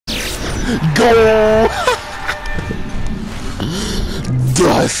Go!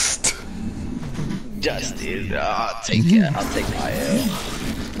 Dust! Just dude. I'll take it. I'll take my L.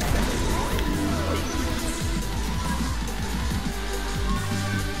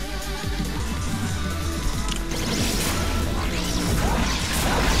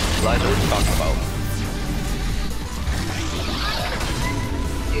 Elijah, what you talking about?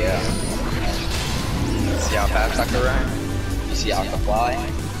 Yeah. See how fast I can run? You see how I can fly?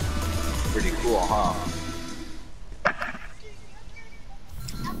 Pretty cool, huh?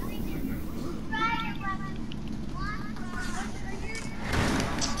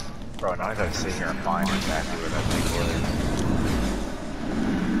 Bro, now I gotta sit here and find exactly where that thing was.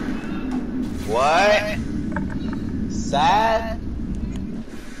 What? Sad?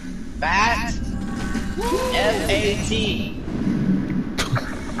 Fat? F-A-T.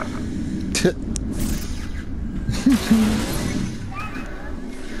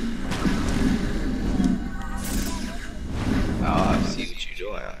 Oh, I see what you're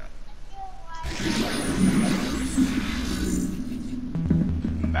doing.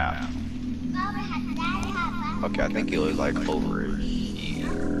 Map. Okay, I think it was like over here.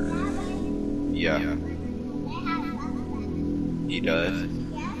 Yeah. He does.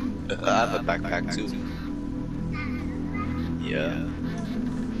 I have a backpack too. Yeah.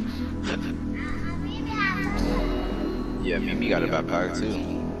 Yeah, Mimi got a backpack too.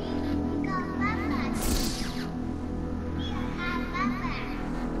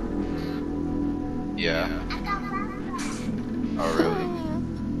 Yeah. Oh really? I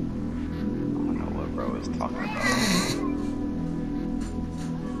don't know what bro is talking about.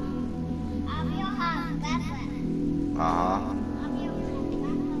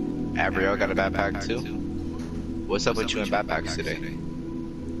 Abriel got a backpack too? What's up with you in backpacks today?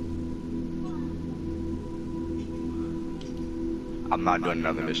 I'm not doing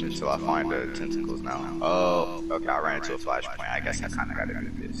another mission until I find the tentacles now. Oh, okay, I ran into a flashpoint. I guess I kinda gotta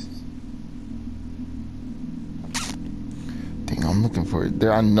do this. Dang, I'm looking for it.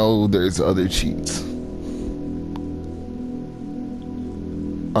 There, I know there's other cheats.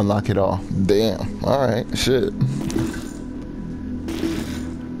 Unlock it all. Damn. Alright, shit.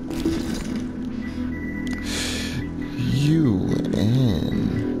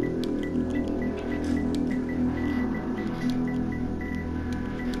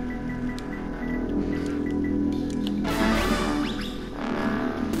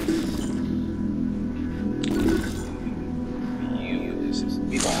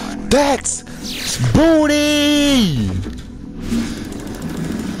 That's booty!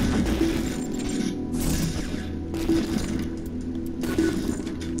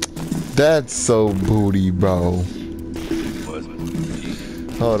 That's so booty, bro.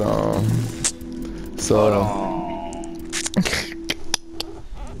 Hold on. So,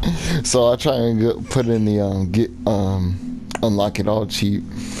 so I try and put in the unlock it all cheap.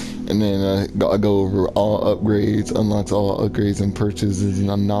 And then I go over all upgrades, unlocks all upgrades and purchases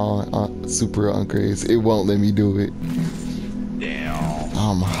and non super upgrades. It won't let me do it. Damn.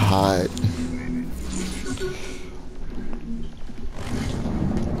 I'm hot.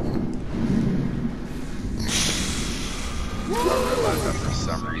 I realized that for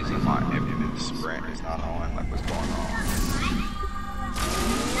some reason my infinite sprint is not on. Like, what's going on?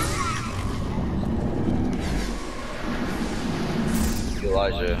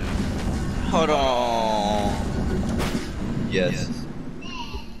 Elijah. Hold on. Yes.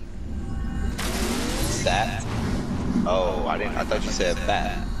 Stat? Oh, I thought you said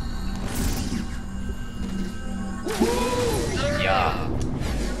fat. Yeah.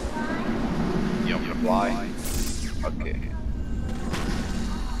 You want me to fly? Okay.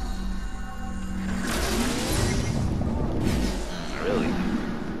 Really?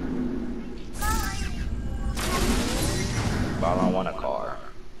 But I don't want a car.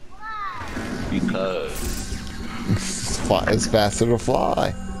 Because It's faster to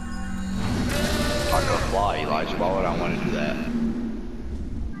fly. I can fly, Elijah. Why would I want to do that?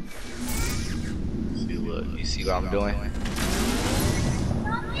 See, look. You see what I'm doing?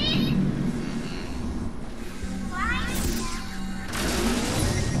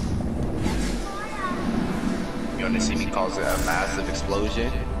 You want to see me cause a massive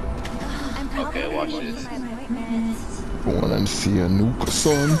explosion? Okay, watch this. I want to see a nuke,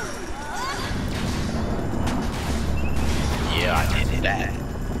 son. Yeah, I did that.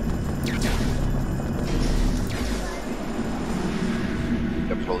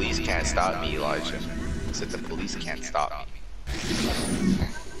 The police can't stop me, Elijah. I said the police can't stop me.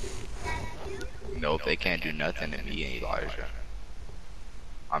 Nope, they can't do nothing to me, Elijah.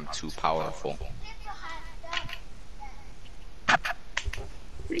 I'm too powerful.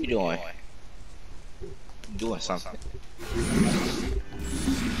 What are you doing? Doing something.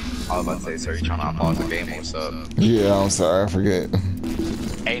 I was about to say, sir, you trying to pause the game or what's up? Yeah, I'm sorry, I forget.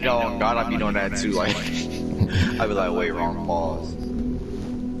 Hey, no, God, I be doing that too. Like, I be like, wait, wrong pause.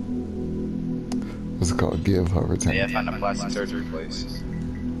 What's it called? Give hover time. Yeah, find a plastic surgery place.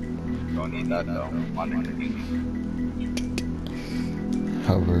 Don't need that though.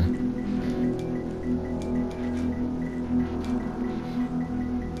 Hover.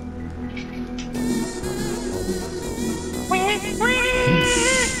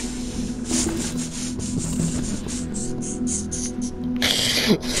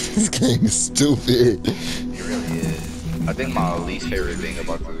 This game is stupid. It really is. I think my least favorite thing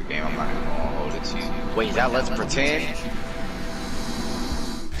about this game, I'm not even gonna hold it to you. Wait, is that Let's Pretend?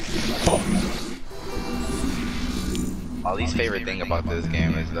 My least favorite thing about this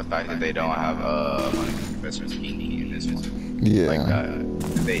game is the fact that they don't have Professor Kinky in this one. Yeah.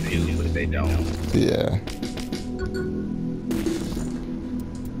 Like they do, but they don't. Yeah.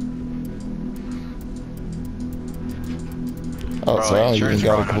 Oh, Bro, so I don't even insurance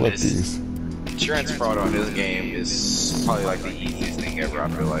gotta fraud on collect this- these. Insurance fraud on this game is probably like the easiest thing ever, I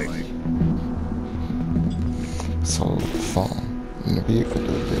feel like. So, phone in the vehicle.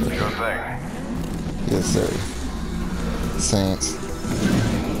 Sure thing. Yes, sir. Saints.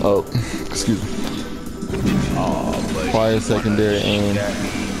 Oh, excuse me. Oh, but Fire secondary aim.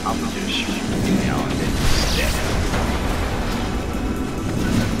 I'm just shooting now and then.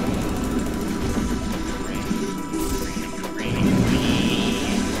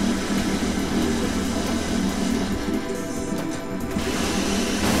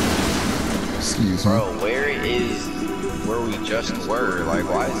 Excuse me. Bro, where we just were? Like,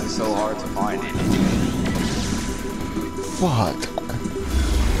 why is it so hard to find it? Fuck.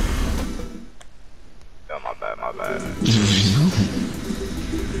 Oh, my bad, my bad.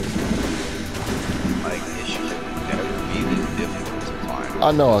 Like, it should never be this difficult to find.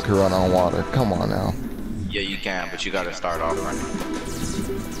 I know I can run on water. Come on now. Yeah, you can, but you gotta start off right.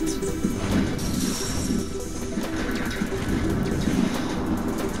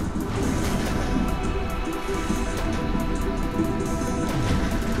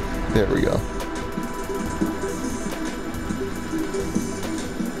 There we go.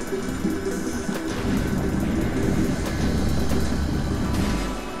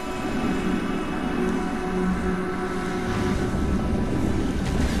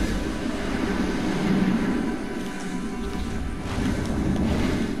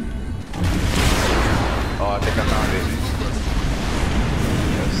 Oh, I think I found it.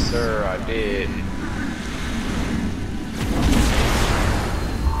 Yes, sir, I did.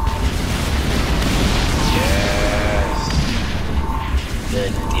 Yes. The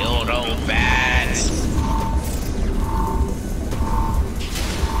dildo bats.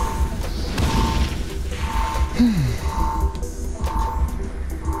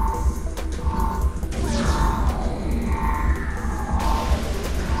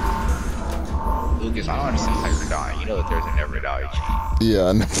 Lucas, I don't understand how you're dying. You know that there's a never die cheat. Yeah,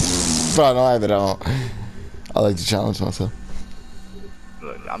 I know. But I don't have it on. I like to challenge myself.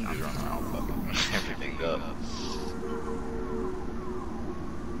 Look, I'm just running around fucking everything up.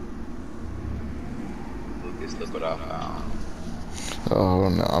 Lucas, look what I found. Oh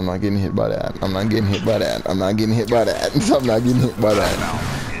no, I'm not getting hit by that. I'm not getting hit by that. I'm not getting hit by that. I'm not getting hit by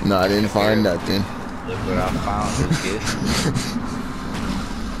that. No, I didn't find nothing. Look what I found, Lucas.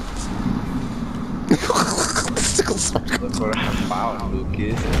 Look what I found,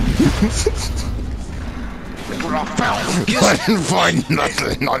 Lucas. Look what I found, Lucas. I didn't find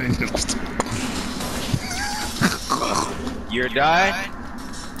nothing. I didn't. You're done?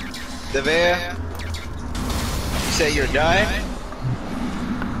 Devere? You say you're done?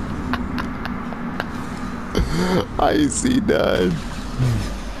 I see that.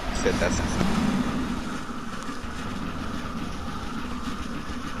 You said that's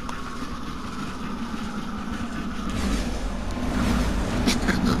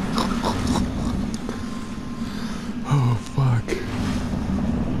Oh fuck.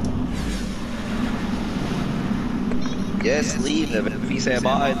 yes, leave. If he said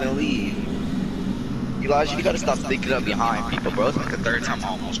bye, then leave. Elijah, you gotta stop thinking up behind people, bro. It's like the third time I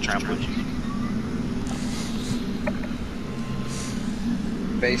almost trampled you.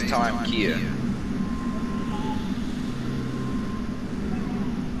 FaceTime Kia.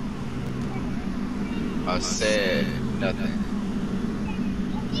 I said nothing.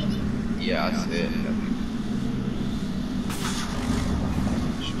 Yeah, I said nothing.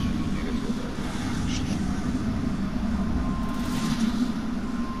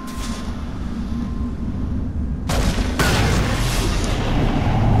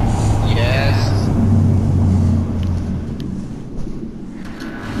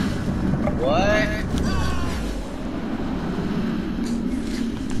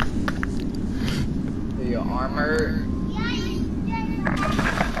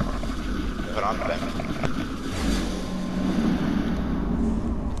 I'm back.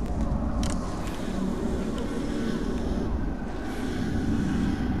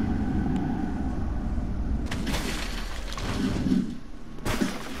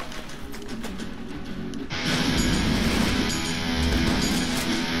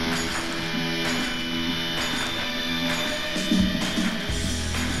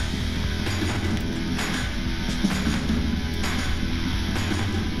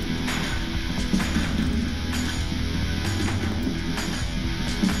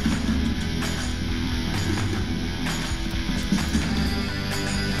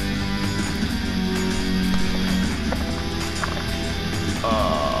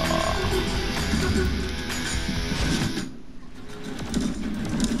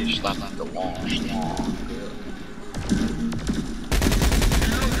 Get slapped like the long.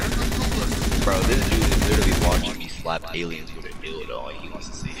 Bro, this dude is literally watching me slap aliens with a dildo and he wants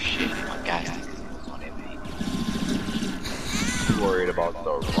to say shit. My guy's on it, man. You worried about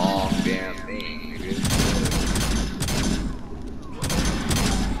the wrong damn thing, nigga.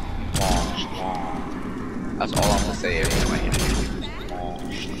 Long. That's all I'm gonna say every time I hit it. Long.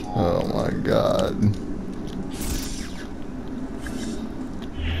 Oh my god.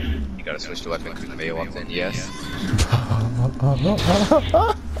 You gotta switch to weapon because the mail walks in, yes. What?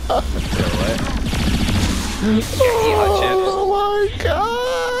 Oh my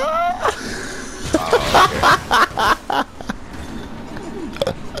god!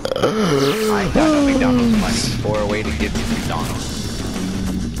 I ain't got no McDonald's money or a way to get to McDonald's.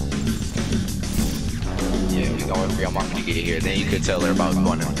 Yeah, we gonna wait for your mom to get here. Then you could tell her about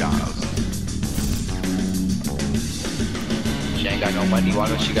going to McDonald's. She ain't got no money. Why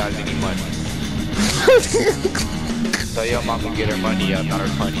don't she got any money? Tell your mom to get her money up, not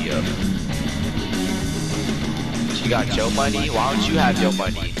her money up. She got your money. Why don't you have your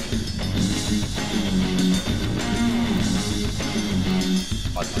money?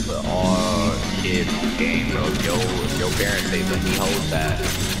 Must put all kids on game, bro. If your parents say, let me hold that.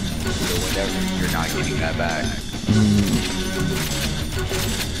 So whenever you're not getting that back.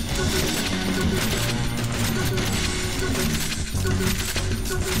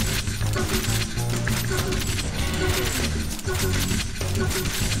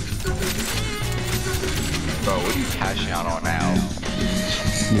 Bro, what are you cashing out on now?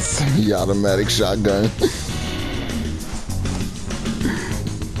 Semi-automatic shotgun.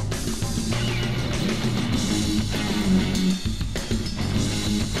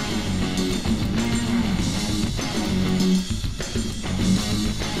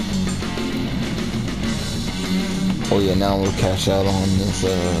 Oh yeah, now we'll cash out on this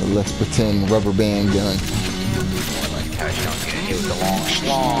let's pretend rubber band gun. Like cash out getting hit with the long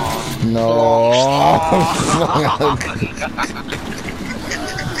schlong. No.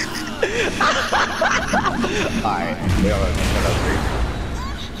 Alright, we all shut up,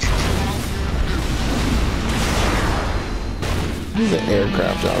 There's an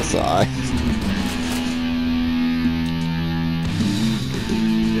aircraft outside.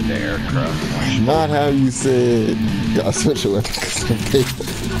 the aircraft. Not how you said. Gotta switch it with some people.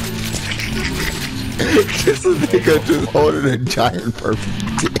 Just a nigga just holding a giant purple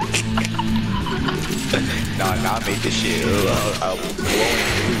dick. Nah, I made this shit blowing.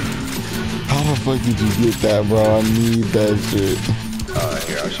 How the fuck did you get that, bro? I need that shit.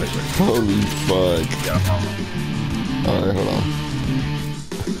 Here, I'll show you. Holy fuck. Yeah, Alright, hold on.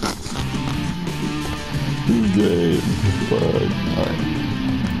 Good. Fuck. Alright.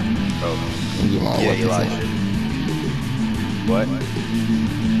 oh. Get my Yeah, weapons Elijah. out. What?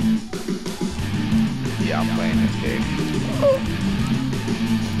 Yeah, I'm playing this game.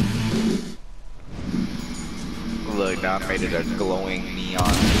 Look, now I made it a glowing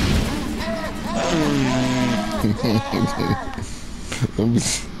neon. Let me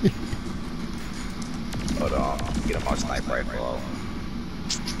see. Hold on, get him on sniper rifle.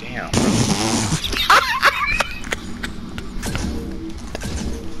 Damn.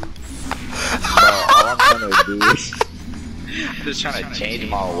 Bro, all I'm trying to do is I'm just trying to change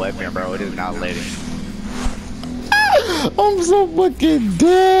my weapon, bro. It is not letting. I'm so fucking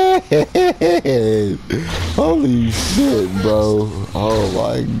dead. Holy shit, bro. Oh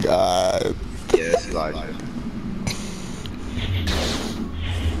my god. Yes, Elijah.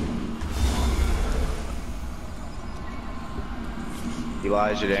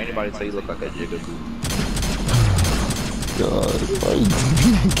 Elijah, did anybody tell you look like a jigaboo? God, why you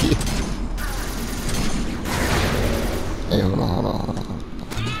doing that? Hey, hold on.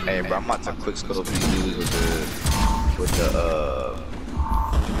 Hey, bro, I'm about to quick scope these dudes with the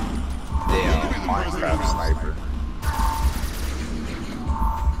damn Minecraft sniper.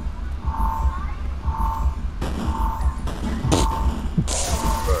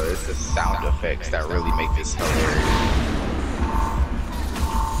 effects that really make this hilarious.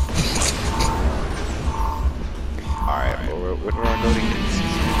 Alright, well, what do I go to get?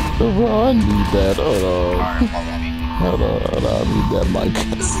 Bro, I need that. Hold on. Alright, follow me. Hold on. I need that mic.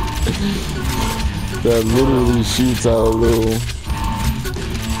 That literally shoots out a little.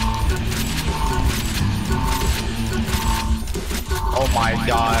 Oh my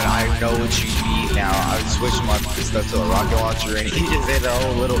god, I know what you mean now. I switched my stuff to a rocket launcher and he just hit a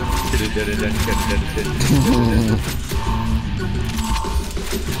whole little.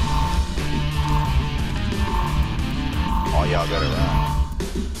 Oh, y'all better run.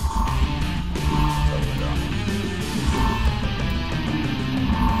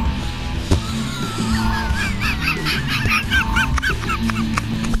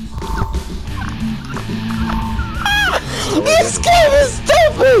 This game is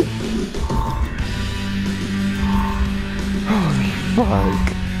stupid! Holy fuck.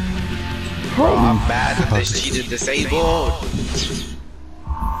 Bro, I'm mad that this cheat is disabled.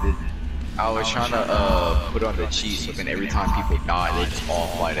 I was trying to put on the cheat so then every time people die, they just all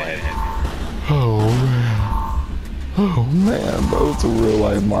fly ahead. Oh man. Oh man, bro. It's a real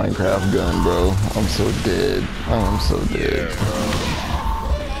life Minecraft gun, bro. I'm so dead. I am so dead. Yeah, bro.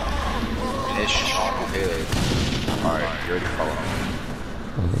 And it's sharp as hell. Alright, you're ready to follow me.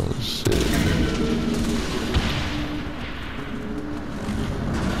 Oh shit.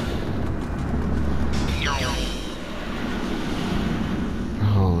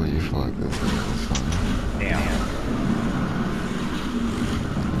 Holy fuck, this is fun. Damn.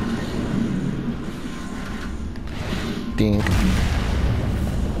 Dink.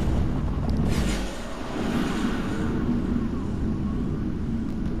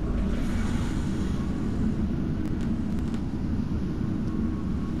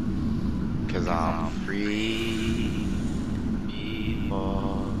 Cause I'm free.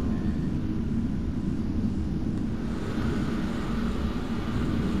 People.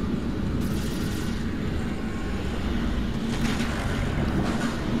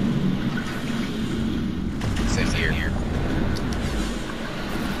 Same here.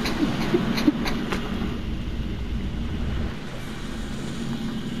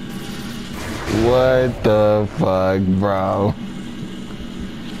 What the fuck, bro?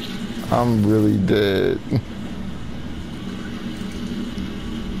 I'm really dead.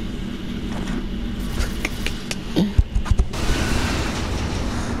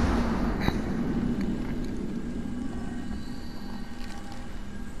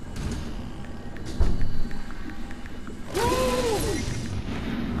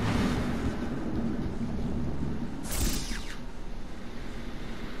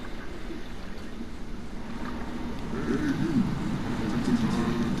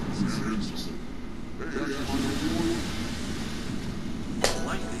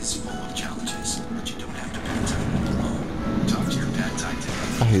 Life is full of challenges, but you don't have to pad time alone. Talk to your pad time today.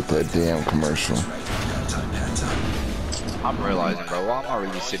 I hate that damn commercial. Pad time. I'm realizing, bro, while I'm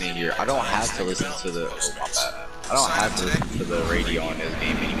already sitting here, I don't have to listen to the. Oh, my bad. I don't have to listen to the radio on this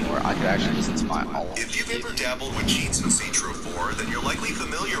game anymore. I can actually listen to my own. If you've ever dabbled with cheats in Saints Row 4, then you're likely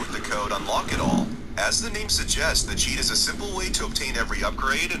familiar with the code Unlock It All. As the name suggests, the cheat is a simple way to obtain every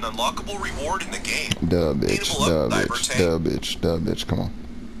upgrade and unlockable reward in the game. Duh, bitch. Duh, bitch. Duh, bitch. Duh, bitch. Come on.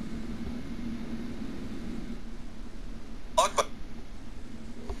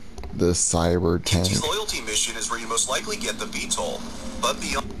 The cyber tank. Kitty's loyalty mission is where you most likely get the VTOL, but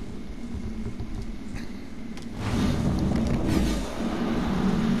beyond.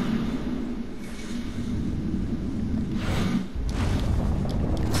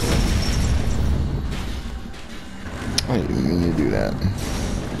 I didn't mean to do that.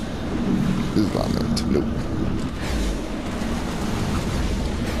 This is not meant to. Nope.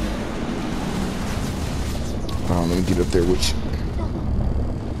 Let me get up there with you.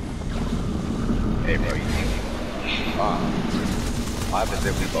 Hey, bro, you think? What happens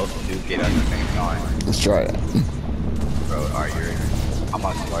if we both do get at the same time? Let's try it. Bro, alright, you ready? I'm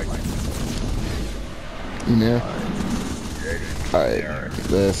on the like. Yeah. You ready? Alright.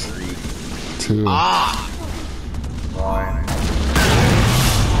 This. 2. Ah! One.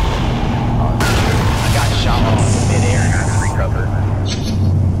 I got shot off in midair and I had to recover.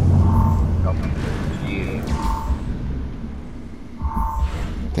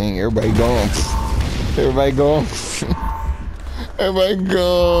 Dang, everybody gone. Everybody gone. Everybody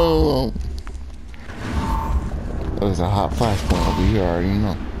gone. There's a hot flashpoint over here, I already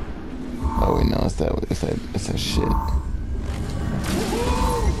know. Oh wait, no, it's that shit.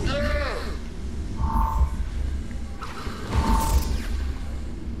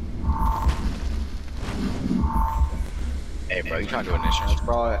 Hey bro, you trying to do an insurance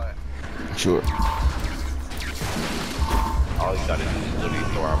fraud? Sure. All you gotta do is literally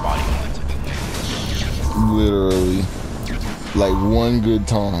throw our body into the wind. Literally. Like one good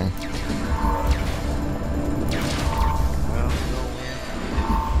time.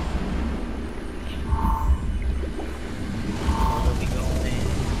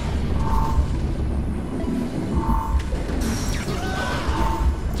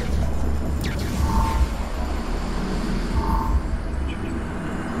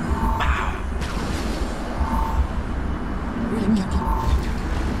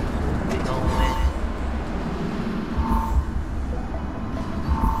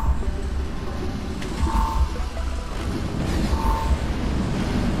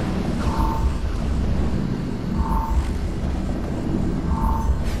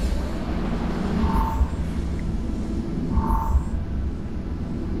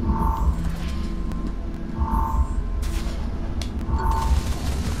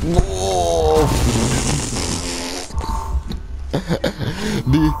 Whoa.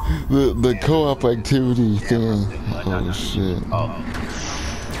 the co-op activity thing. Oh shit.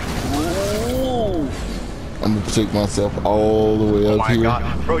 I'm gonna take myself all the way up here.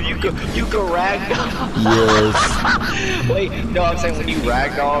 God. Bro, you could ragdoll. Yes. Wait, no, I'm saying when you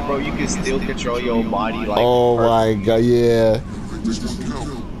ragdoll, bro, you can still control your body like. Oh my god, yeah.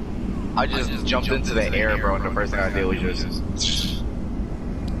 I just jumped into the air, bro, and the first thing I did was just.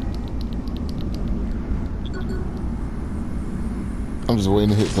 I'm just waiting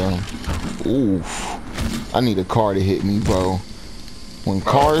to hit something. Oof. I need a car to hit me, bro. When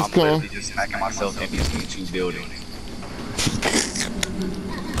cars I'm come. literally just smacking myself in between two buildings.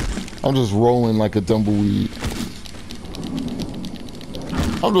 I'm just rolling like a tumbleweed.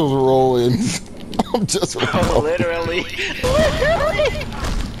 I'm just rolling. I'm just rolling. Literally.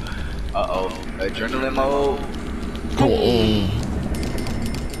 Uh-oh. Adrenaline mode. Come on.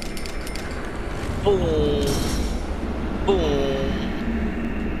 Boom. Boom.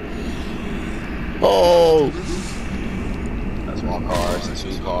 Oh. That's one car,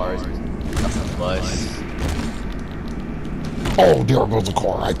 two cars. That's a bus. Oh, there goes a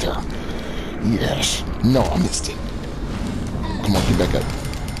car right there. Yes. No, I missed it. Come on, get back up.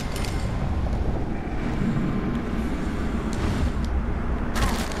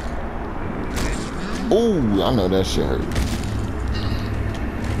 Oh, I know that shit hurt.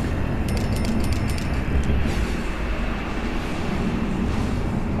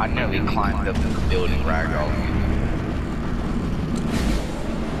 I nearly climbed up the building ragdoll.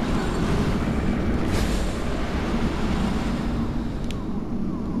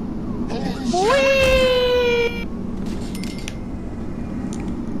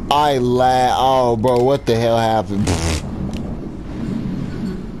 I laugh. Oh, bro, what the hell happened?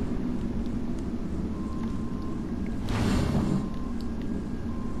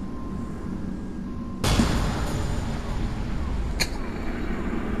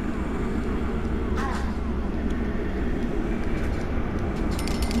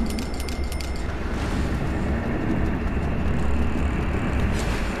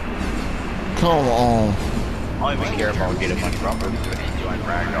 Come on. I don't even care about getting money, bro. I'm really good at enjoying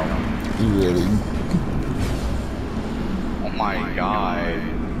ragdoll. You really? Oh my god.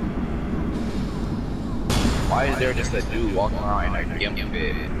 Why is there just a dude walking around in a gimp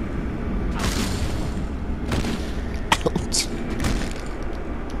fit?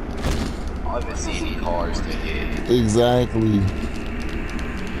 I haven't seen any cars to hit. Exactly.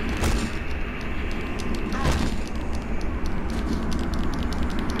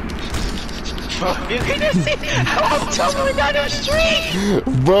 You can just see how I'm tumbling down the street!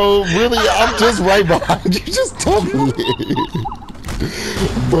 Bro, really, I'm just right behind you. Just tell me.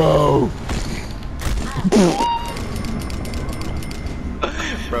 Bro.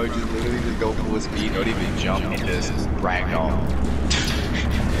 Bro, just literally just go full speed, don't even jump and just ragdoll.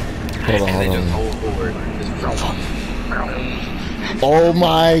 Hold on, And then hold just on. go forward. Just Oh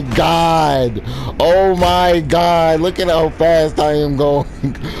my god. Oh my god. Look at how fast I am going.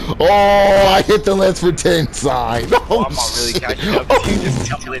 Oh, I hit the let's pretend sign. Oh, Oh, I'm not really shit. catching up to you just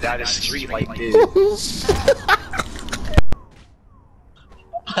tumbling down the street like this.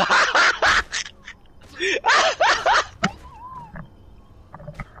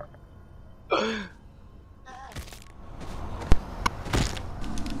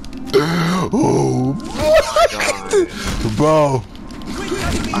 Oh, bro.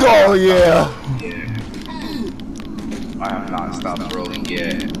 Oh, yeah. I have not stopped rolling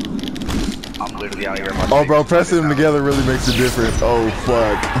yet. I'm literally out here. Oh, bro, pressing them together really makes a difference. Oh,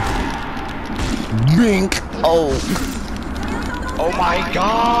 fuck. Bink. Oh. Oh my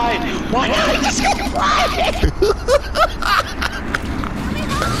god! Why did I just go flying?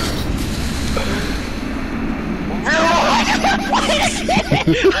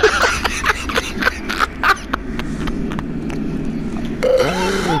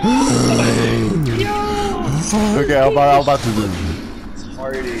 Okay, I'm about to do this.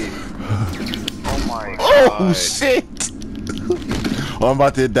 Party. Oh my god. Oh shit! Oh, I'm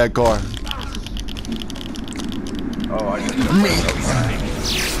about to hit that car. Oh, I just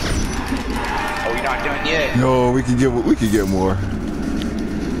Oh, we not done yet. No, we can get more.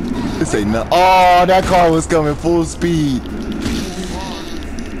 This ain't nothing. Oh, that car was coming full speed.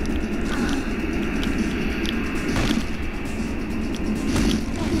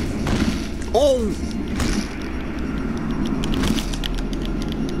 Oh.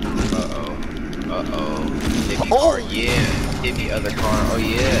 Uh-oh. Hit me car, yeah. Hit me other car, oh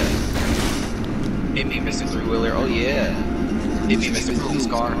yeah. Hit me Mr. Three-Wheeler, oh yeah. Hit me Mr. Police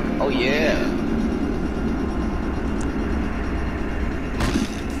Car, oh yeah.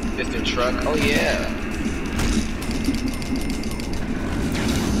 Mr. Truck, oh yeah.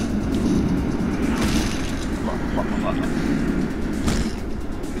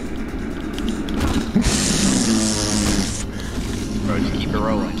 Bro, just keep it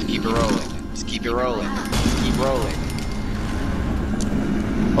rolling, just keep it rolling. Just keep it rolling. Keep rolling.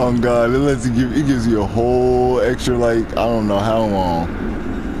 Oh god, it gives you a whole extra, like, I don't know how long.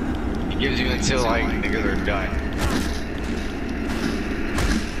 It gives you until like niggas are done.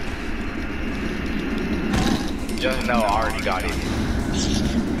 Just know I already got it.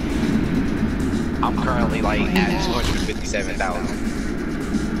 I'm currently like at 257,000.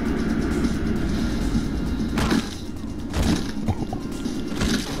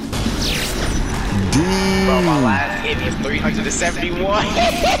 Bro, my last hit is 371.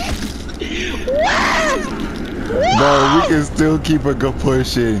 Wow! Bro, we can still keep it go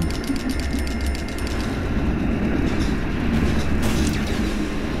pushing.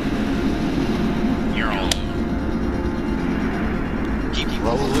 Keep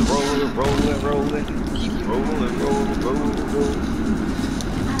rolling, rolling, rolling, rolling. Keep rolling, rolling, rolling, rolling.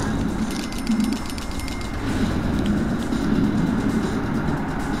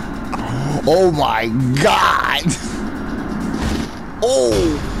 Oh my god!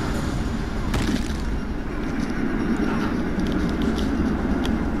 Oh!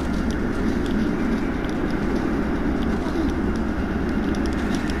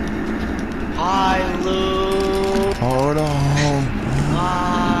 Hi, Luke. Hold on.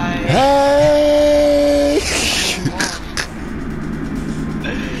 Hi. Hey!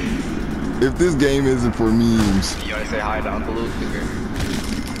 If this game isn't for memes. You wanna say hi to Uncle Luke?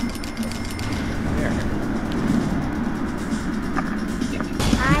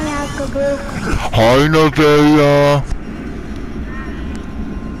 Hi, Uncle Luke. Hi, Natalia.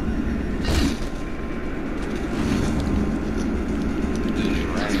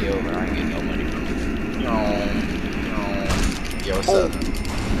 Yo, what's up?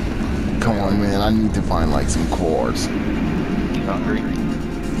 Come on, man. I need to find like some cores. You hungry?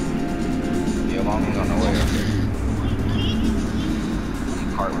 Your mommy's on the way up there.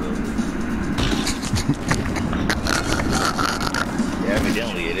 Cartwheel. Yeah,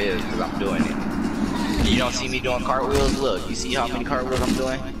 evidently it is, because I'm doing it. You don't see me doing cartwheels? Look, you see how many cartwheels I'm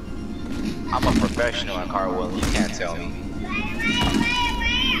doing? I'm a professional at cartwheeling, you can't tell me.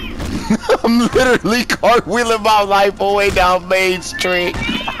 I'm literally cartwheeling my life away down Main Street.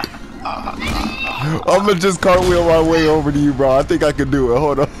 I'm gonna just cartwheel my way over to you, bro. I think I can do it.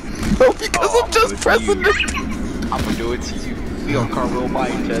 Hold on. No, because I'm just pressing this. I'm gonna do it to you. We gonna cartwheel by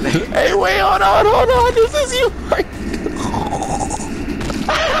each other. Hey, wait, hold on. This is you.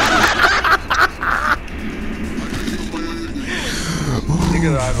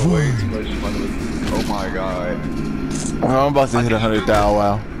 Niggas are having way too much fun with this. Oh my god. I'm about to hit 100,000.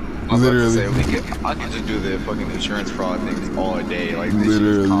 Wow. I was Literally. about to say, I can just do the fucking insurance fraud things all day. Like, this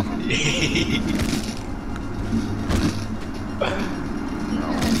Literally. shit's comedy.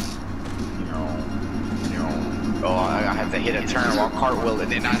 Oh, I have to hit a turn while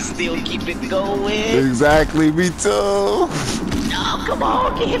cartwheeling and I still keep it going. Exactly, me too. No, come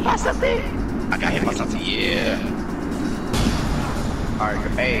on, get hit by something. I got hit by something, yeah.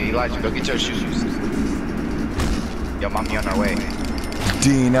 Alright, hey, Elijah, go get your shoes. Yo, mommy on her way.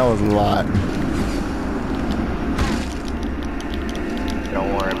 Dean, that was a lot.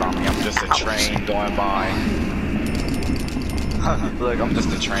 Don't worry about me, I'm just a train going by. Look, I'm just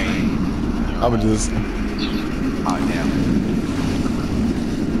a train. I would just. Oh, damn.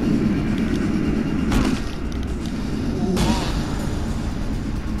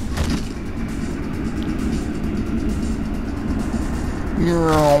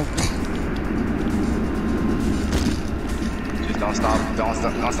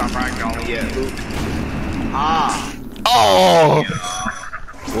 Just don't stop ragdolling yet, Luke. Ah. Oh!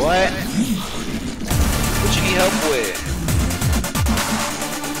 What? What you need help with?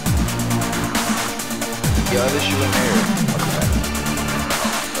 Yo, there's you in there.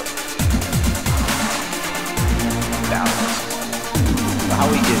 Balance. How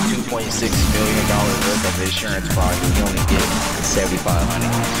we get $2.6 million worth of insurance fraud and we only get $7,500?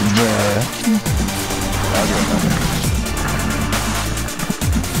 Yeah. That's what I'm saying.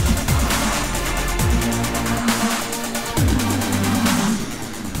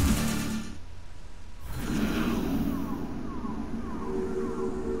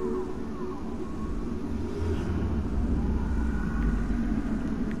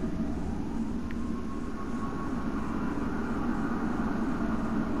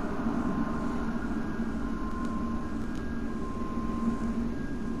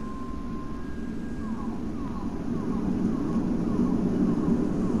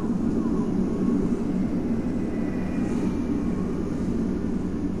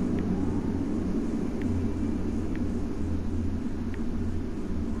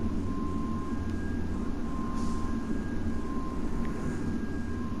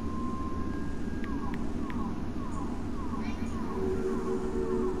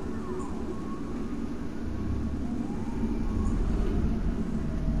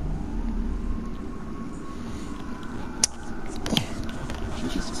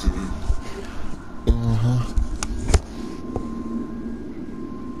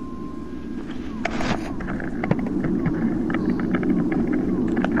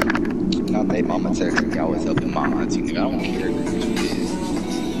 Not they mama texting me, I was helping my auntie. Nigga, I don't care who it is.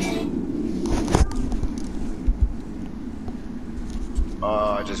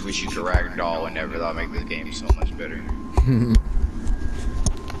 I just wish you could ragdoll whenever. That'll make this game so much better.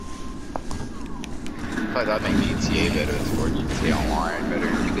 I thought that'd make GTA better, or GTA Online better.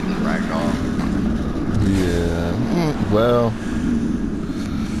 You could just ragdoll. Yeah. Well.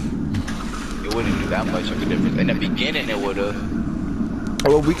 It wouldn't do that much of a difference. In the beginning, it would've.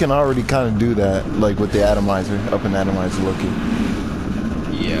 Well, we can already kind of do that, like with the atomizer, up and atomizer looking.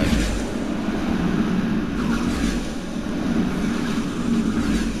 Yeah.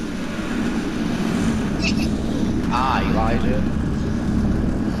 Ah, Elijah.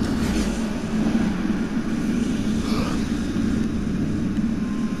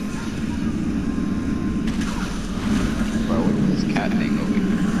 Bro, what is this cat thing over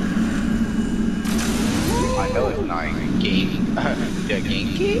here? I know it's not game. The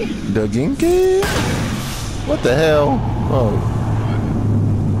Genki? The Genki? What the hell? Oh.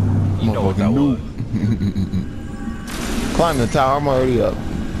 You know what that was. Climb the tower, I'm already up.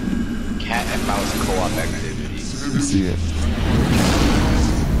 Cat and mouse co-op activity. You see it.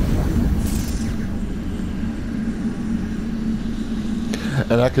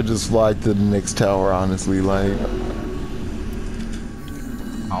 And I could just fly to the next tower, honestly, like.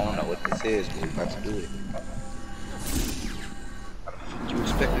 I don't know what this is, but let's do it. What you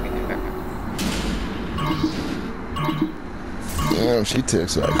expect me to get back? Damn, she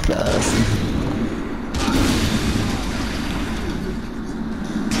ticks like fast.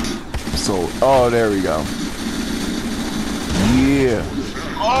 So, oh, there we go. Yeah.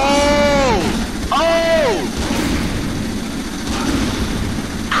 Oh! Oh!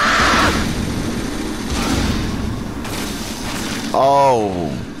 Oh,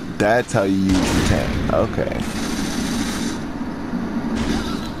 that's how you use the tank. Okay.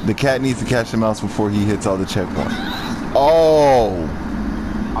 The cat needs to catch the mouse before he hits all the checkpoints. Oh.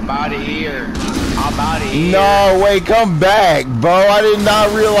 I'm out of here. I'm out of here. No, wait, come back, bro. I did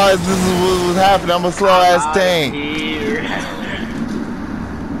not realize this is what was happening. I'm a slow ass tank. Here.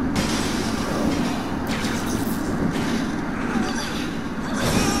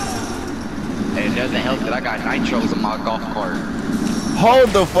 And it doesn't help that I got nitros in my golf cart. Hold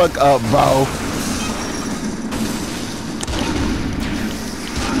the fuck up, bro.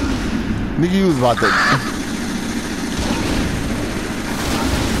 Nigga, you was about to.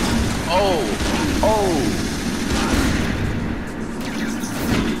 Oh. Oh.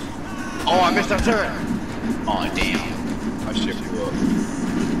 Oh, I missed that turn. Oh, damn. I shift you up.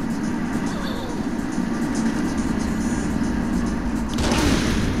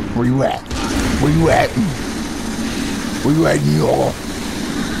 Where you at? Where you at? Where you at, y'all?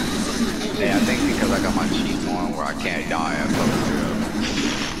 Yeah, I think because I got my cheats on where I can't die, I'm supposed to.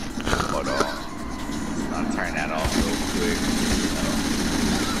 Hold on. I'll turn that off real quick.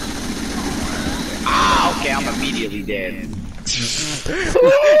 Ah, okay, I'm immediately dead.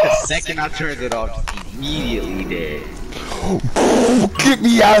 The second I turned it off, just immediately dead. Get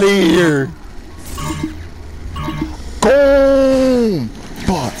me out of here! Go!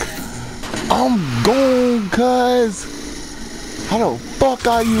 Fuck! I'm going cuz. How the fuck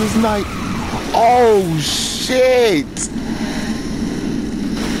I use night? Oh shit.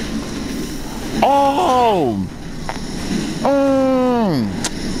 Oh.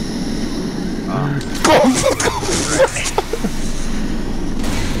 Go.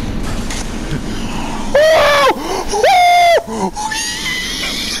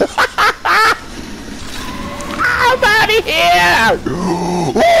 I'm out of here!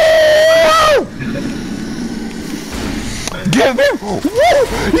 Give him!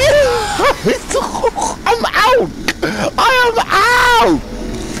 I'm out! I am out!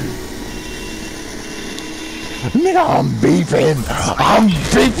 Nigga, I'm beefing! I'm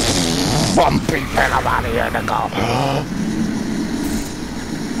beefing! I'm out of here, nigga!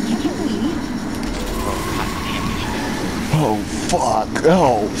 Oh, fuck!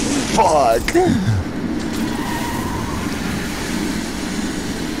 Oh, fuck!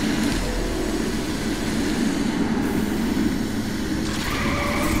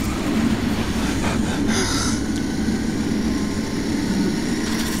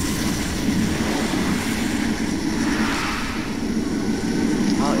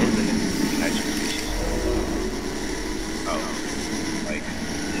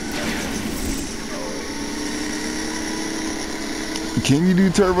 Can you do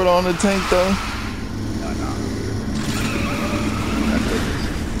turbo on the tank though?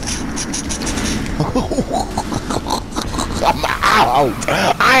 I'm out!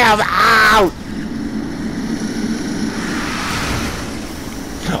 I am out!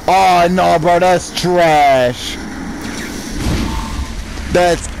 Oh no, bro, that's trash.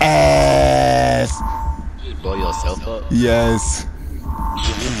 That's ass. Just blow yourself up? Yes.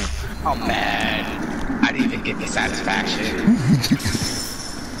 I'm mad. I didn't even get the satisfaction.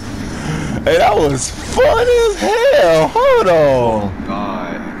 Hey, that was fun as hell. Hold on.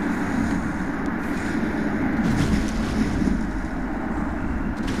 God.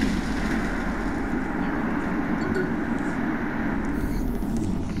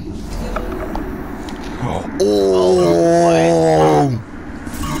 Oh.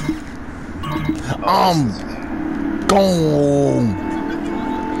 I'm gone.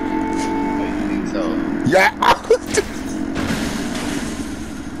 So. Yeah.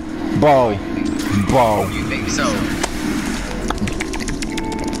 Bro. Bro. You think so?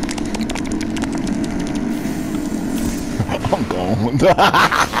 I'm gone. You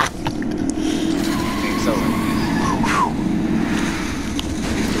think so?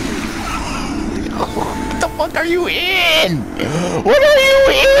 What the fuck are you in? What are you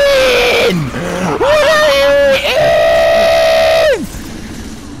in? What are you in?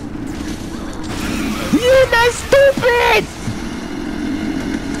 You're not stupid!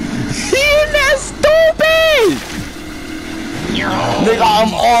 You're not stupid! Nigga,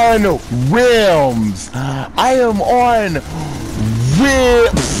 I'm on rims. I am on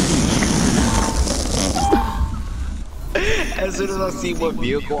rims. As soon as I see what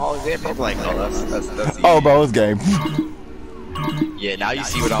vehicle I was in, I'm like, oh, that's easy. Oh, bro, it's game. Yeah, now you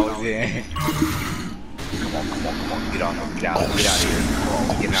see what I was in. Come on, get on, get out of here.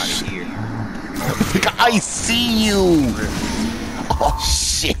 Get out of here. Nigga, I see you. Oh,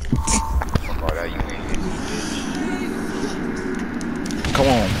 shit. Come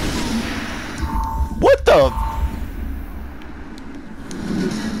on. What the?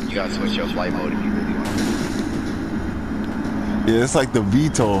 You gotta switch your flight mode if you really want to. Yeah, it's like the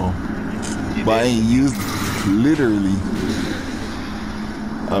VTOL, but I ain't used literally.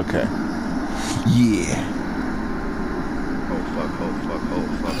 Okay. Yeah. Oh fuck, oh fuck, oh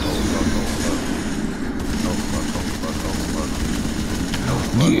fuck, oh fuck, oh fuck. Oh fuck, oh fuck, oh fuck. Oh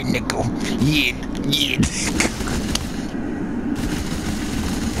fuck. Yeah, nigga. Yeah, yeah.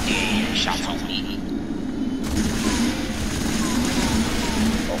 Yeah, shots on me.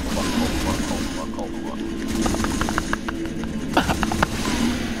 Oh fuck, oh fuck, oh fuck, oh fuck.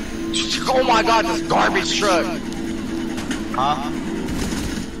 Oh my god, this garbage truck! Huh?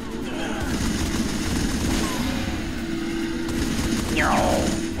 No.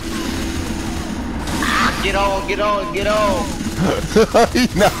 Get on, get on, get on!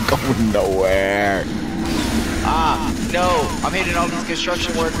 He's not going nowhere. Ah, no, I'm hitting all these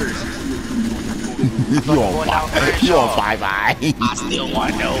construction workers. You on bye-bye. I still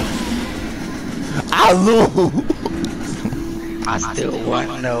want no. I lose. I still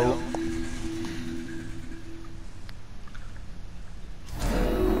want no.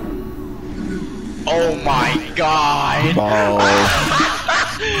 Oh my god!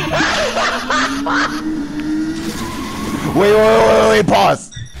 Wait, pause.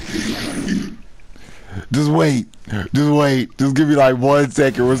 Just wait. Just give me like 1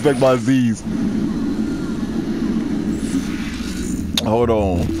 second. Respect my Z's. Hold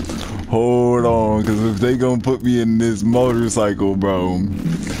on. Hold on, because if they gonna put me in this motorcycle, bro,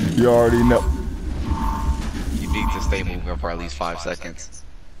 you already know. You need to stay moving for at least 5 seconds.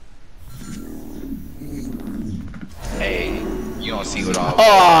 Hey, you don't see what all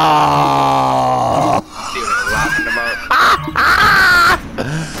see what I'm laughing about?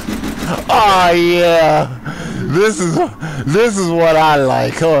 Oh yeah, this is what I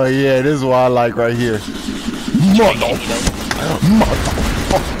like. Oh yeah, this is what I like right here. Motherfucker.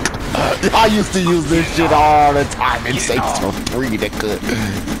 I used to use this shit all the time. It takes for free to cook.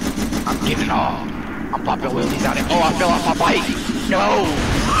 I'm getting off. I'm popping wheelies out of. Oh, I fell off my bike. No.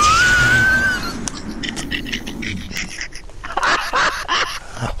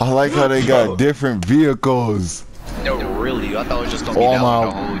 I like how they got different vehicles. No, really? I thought it was just gonna be that one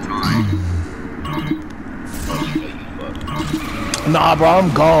the whole time. Nah, bro, I'm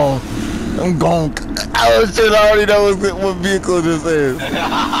gone. I'm gone. Oh shit, I already know what vehicle this is.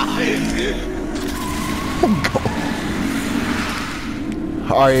 I'm gone.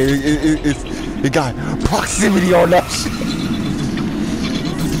 Alright, it got proximity on that shit.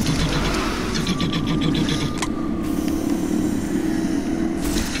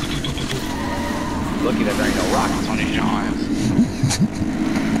 Lucky that there ain't no rockets on his arms.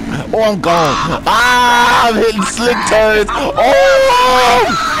 Oh, I'm gone. Ah, I'm hitting slick turns. Oh!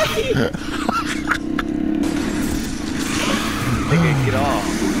 Nigga, get off.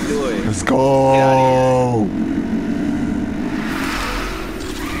 What you doing? Let's go. Get out of here.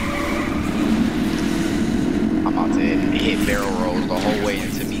 I'm about to hit barrel rolls the whole way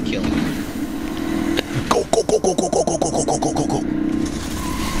into me killing him. Go, go, go, go, go, go, go, go, go, go, go, go, go.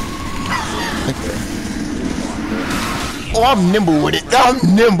 Oh, I'm nimble with it. I'm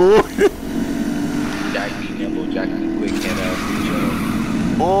nimble. Jack be nimble, Jack be quick, and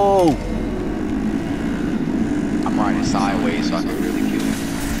Oh. I'm riding sideways so I can really kill him.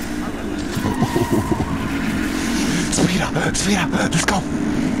 Speed up, speed up. Let's go.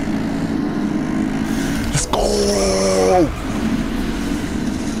 Let's go.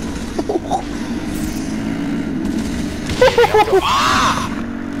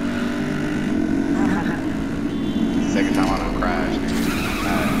 Second time I done crashed.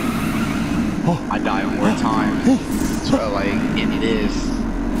 I die more times. So like in this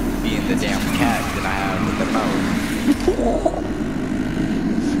being the damn cat than I have with the mouse.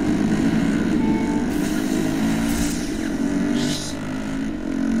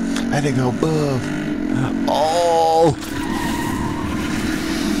 I had to go above. Oh.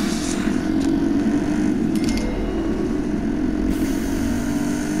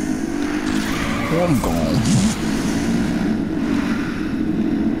 I'm gone.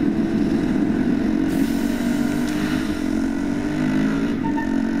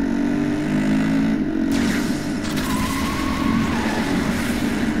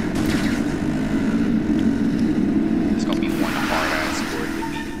 It's gonna be one hard ass score to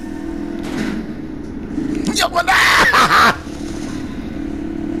beat. Yo, what the-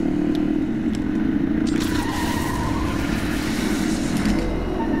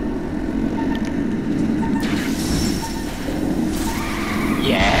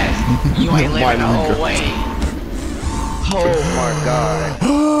 Yes! You ain't living the whole way! Oh my god.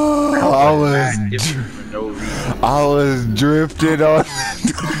 I was drifting on.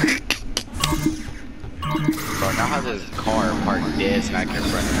 Bro, now how this car parked dead smack in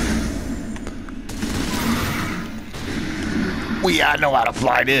front of me? I know how to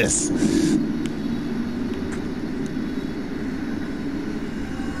fly this.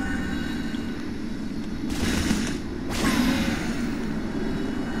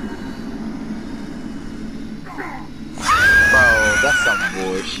 Bro, that's some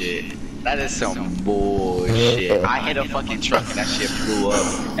bullshit. That is some bullshit. I hit a fucking truck and that shit flew up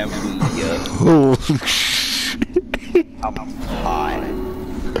and blew me up. Oh. I'm hot.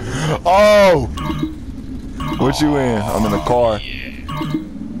 Oh. What you in? I'm in a car. Yeah.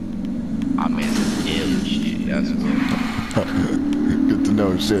 I'm in some ill shit. That's what. Good to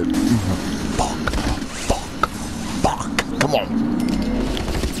know shit. Fuck. Fuck. Fuck. Come on.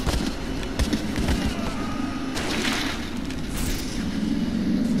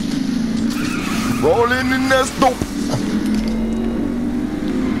 Rolling in that dope.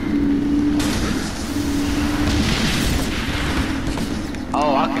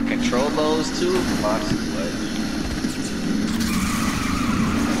 Oh, I can control those too?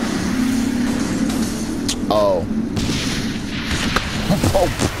 Oh. Oh.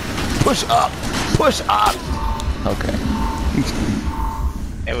 Push up. Push up. Okay.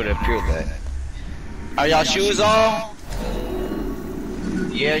 It would appear that. Are y'all shoes on?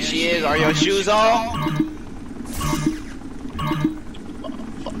 Yeah, she is. Are your shoes on?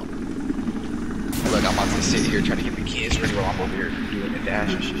 Look, I'm about to sit here trying to get the kids ready while I'm over here doing the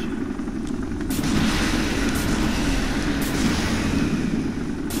dash and shit.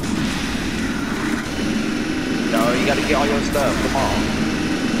 No, you gotta get all your stuff. Come on.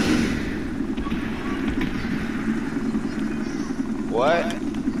 What?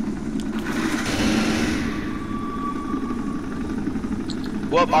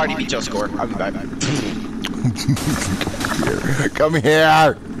 Well, I already beat your score. I'll be back. Come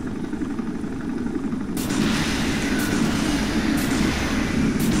here.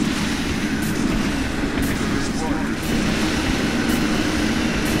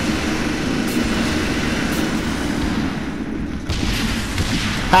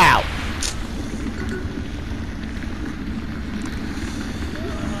 How?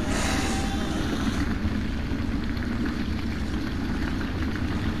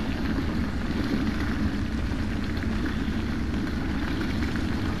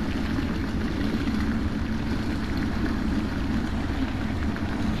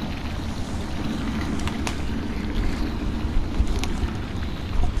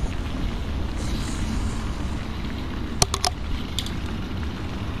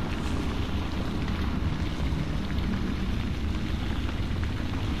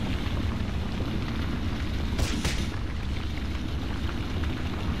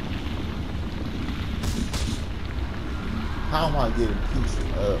 How am I getting pieced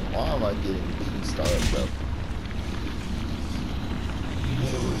up? Why am I getting pieced up, bro?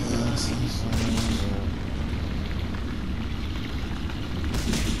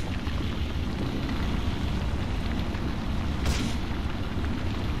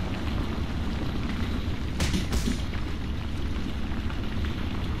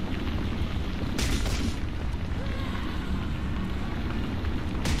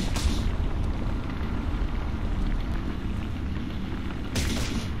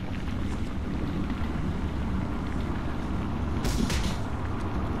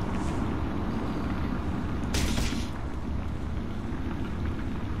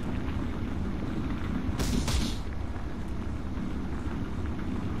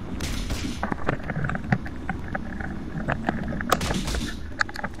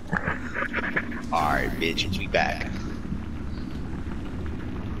 Alright, bitch, we back.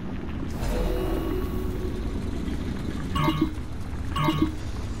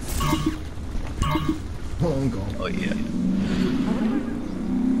 Oh yeah.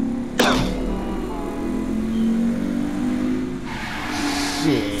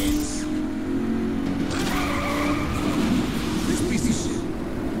 Shit. This piece of shit.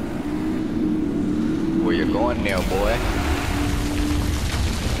 Where you going now, boy?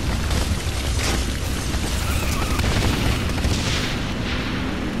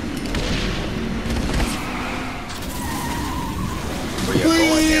 Where you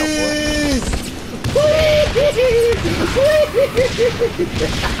going now, boy?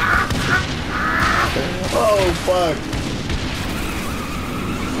 Oh fuck.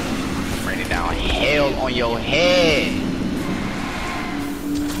 Raining down hell on your head.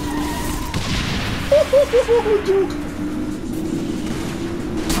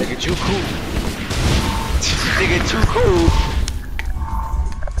 Nigga, too cool. Nigga, too cool.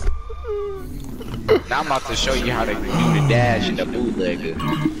 Now I'm about to show you how to do the dash and the bootlegger.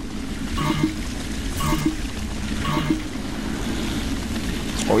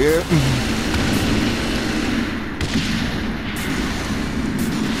 Oh yeah.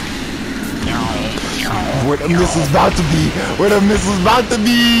 Where the missile's about to be? Where the missile's about to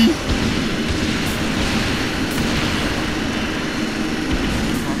be?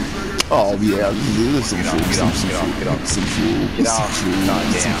 Oh yeah, there's some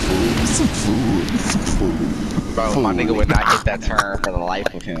food, some food. Bro, my nigga would not hit that turn for the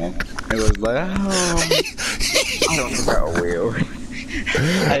life of him. It was like, oh, I don't think I will. I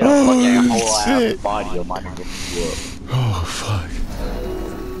had a fucking whole ass body of my nigga blew up. Oh fuck.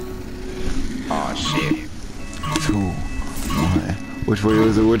 Oh shit. 2, 1. Which way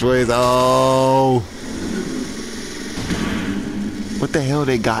is it? Which way is it? Oh. What the hell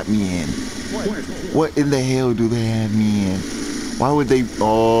they got me in? What in the hell do they have me in? Why would they?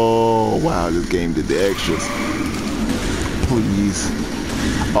 Oh wow, this game did the extras. Please.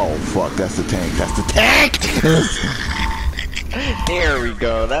 Oh fuck, that's the tank. That's the tank. There we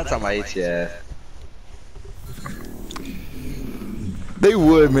go. That's on my HS. They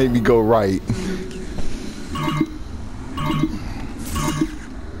would make me go right.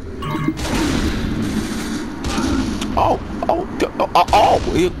 Oh.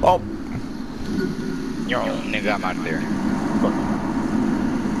 Yo, nigga, I'm out there.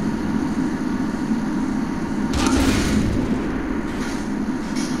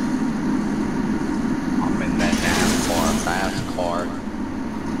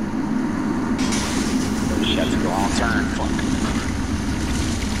 shit, I took a wrong turn. Fuck.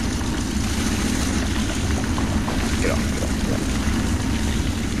 Get off.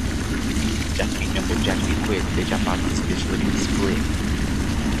 Jack me nimble, Jack me quick. Bitch, I'm out this bitch ready to split.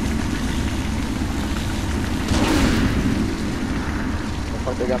 What the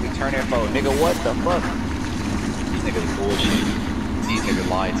fuck they got me turning for? Nigga, what the fuck? These niggas bullshit. These niggas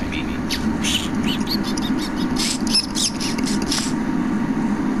lied to me.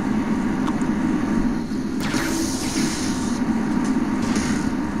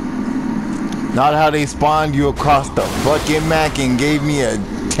 Not how they spawned you across the fucking map and gave me a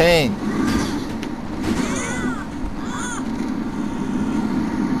tank.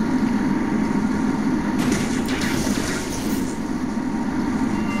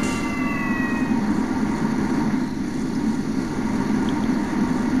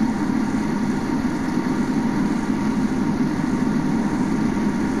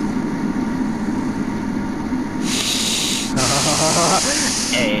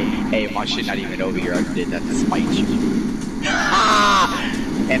 Hey, my shit not even over here. I did that to spite you.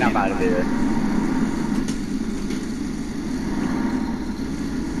 And I'm out of there.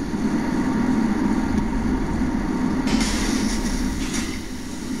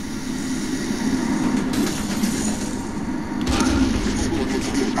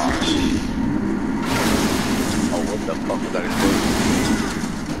 Oh, what the fuck was that?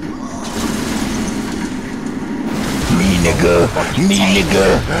 Me nigga,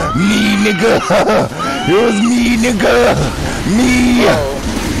 it was me nigga, me.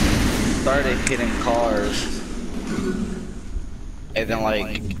 Started hitting cars and then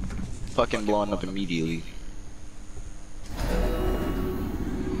like fucking blowing up immediately.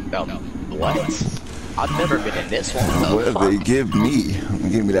 What? I've never been in this one. What did they give me? They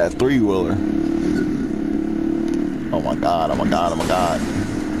gave me that 3-wheeler. Oh my god, oh my god, oh my god.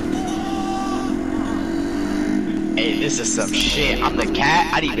 Hey, this is some shit. I'm the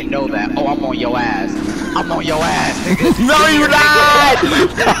cat. I didn't even know that. Oh, I'm on your ass. I'm on your ass, nigga. No, you're not!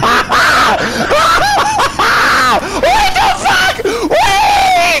 What the fuck?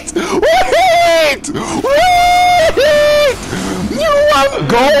 Wait! You are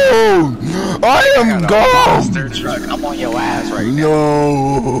gone! I am gone! Monster truck. I'm on your ass right now.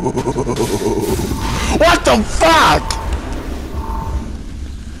 No! What the fuck?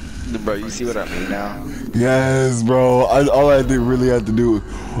 Bro, you see what I mean now? Yes, bro. All I really had to do was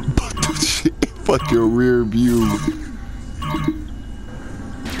put the shit in fucking rear view.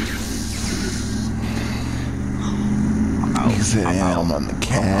 He said, I'm on the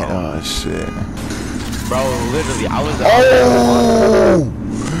cat. Oh, shit. Bro, literally, I was all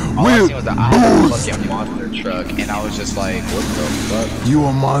I seen was the fucking monster truck, and I was just like, what the fuck? You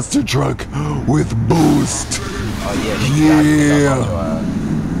a monster truck with boost. Oh, Yeah.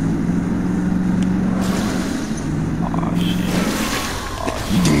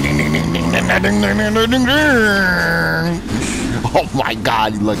 Oh my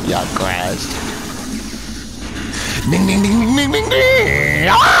god, you lucky I crashed. Ding ding ding ding ding ding ding.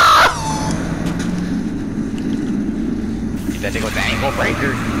 Ah! That thing with the ankle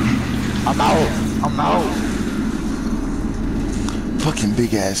breaker. I'm out. Fucking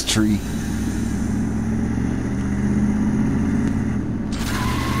big ass tree.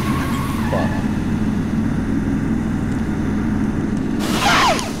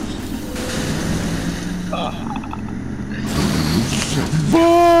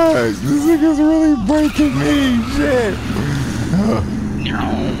 Fuck! This nigga's really breaking me, shit!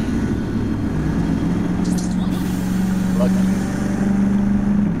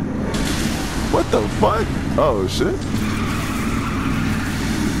 What the fuck? Oh, shit.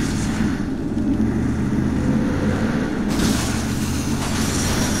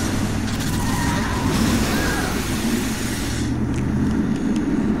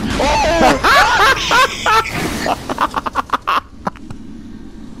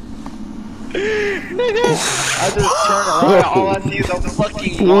 Nigga, I just turn around, all I see is a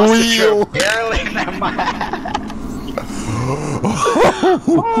fucking monster truck barreling at my ass.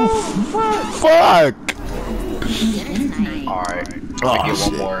 Fuck! Alright, I'm gonna get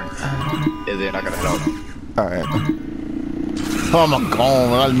one more. Is it not gonna help? Alright. I'm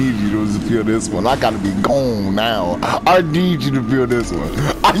gone. I need you to feel this one. I gotta be gone now. I need you to feel this one.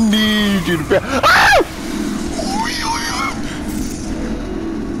 I need you to feel. Ah!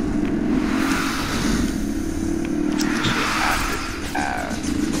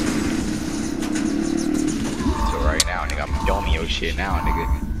 So right now, nigga, I'm doming your shit now, nigga.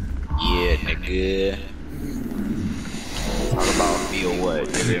 Yeah, nigga. Talk about me feel what?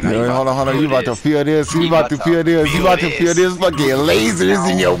 Hold on. You about to feel this. You about to feel this. You about to feel this fucking lasers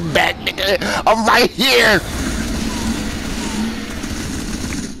in your back, nigga. I'm right here.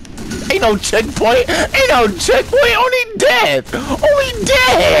 Ain't no checkpoint. Only death. Only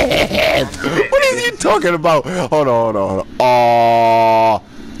death. What is you talking about? Hold on. Oh.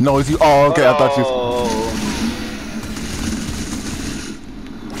 No, is you? Oh, okay. I thought you.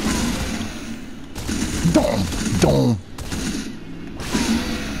 Dom.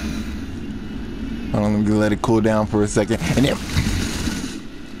 Hold on, let me let it cool down for a second. And then,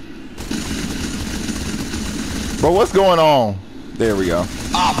 bro, what's going on? There we go.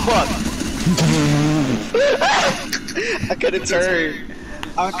 Oh fuck! I couldn't turn.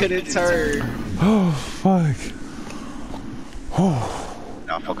 Oh fuck. Oh.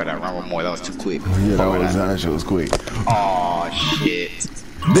 No, fuck that. Run one more. That was too quick. Yeah, that shit was quick. Oh shit.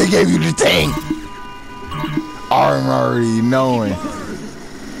 They gave you the thing. I'm already knowing.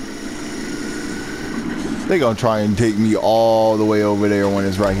 They gonna try and take me all the way over there when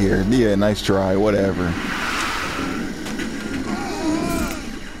it's right here. Yeah, nice try. Whatever.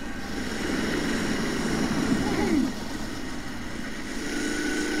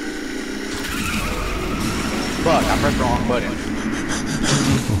 Fuck! I pressed the wrong button.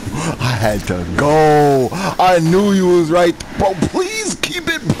 I had to go. I knew you was right. Bro, please keep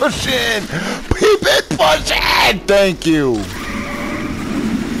it pushing. Keep it pushing. Thank you.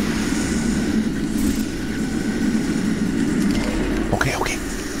 Okay.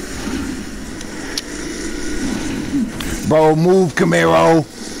 Bro, move, Camaro.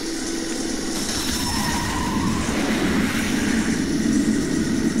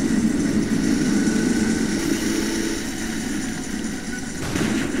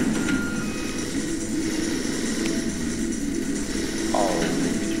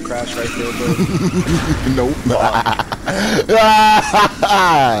 Crash right there, bro. Nope. Go!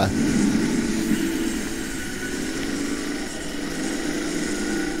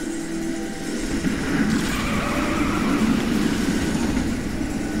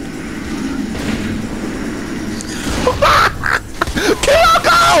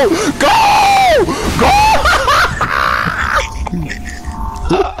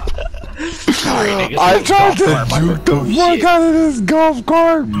 I tried to juke the fuck out of this golf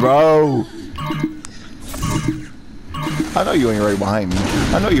cart, bro. I know you ain't right behind me.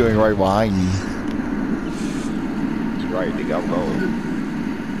 You're right, nigga. I'm going.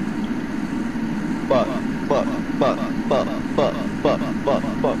 Fuck.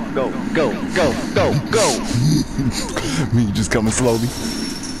 Go. Me just coming slowly.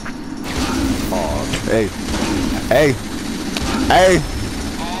 Oh, Hey.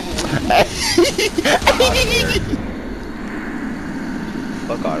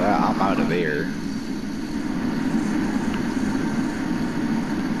 fuck all that. I'm out of there.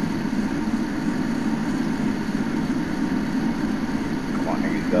 Come on,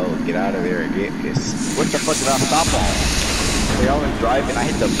 nigga, go. Get out of there and get this. What the fuck did I stop on? They always driving. I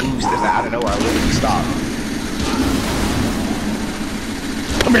hit the boost and out of nowhere I literally stopped.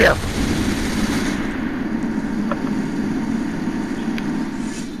 Come here.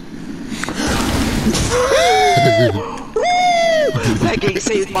 That game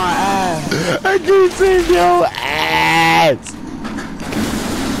saved my ass. I can't save your ass.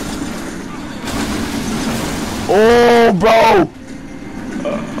 Oh, bro.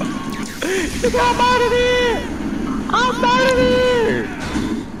 I'm out of here.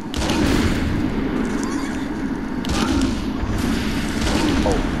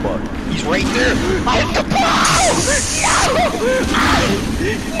 Oh fuck. He's right there. I hit the ball.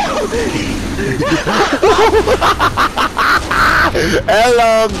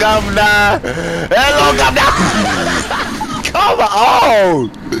 Hello, Governor. Come on.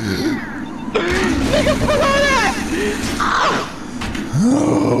 Nigga, pull on that.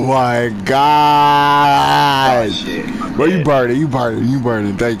 Oh my God. Oh, shit. Bro, you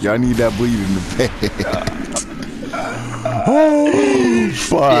burning. Thank you. I need that bleeding to pay. Oh,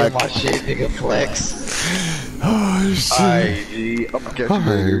 fuck. Yeah, my shit, nigga, flex. Oh, shit. I'm gonna catch you Alright,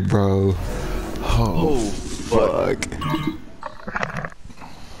 later. bro. Oh, fuck.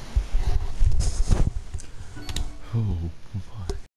 Oh.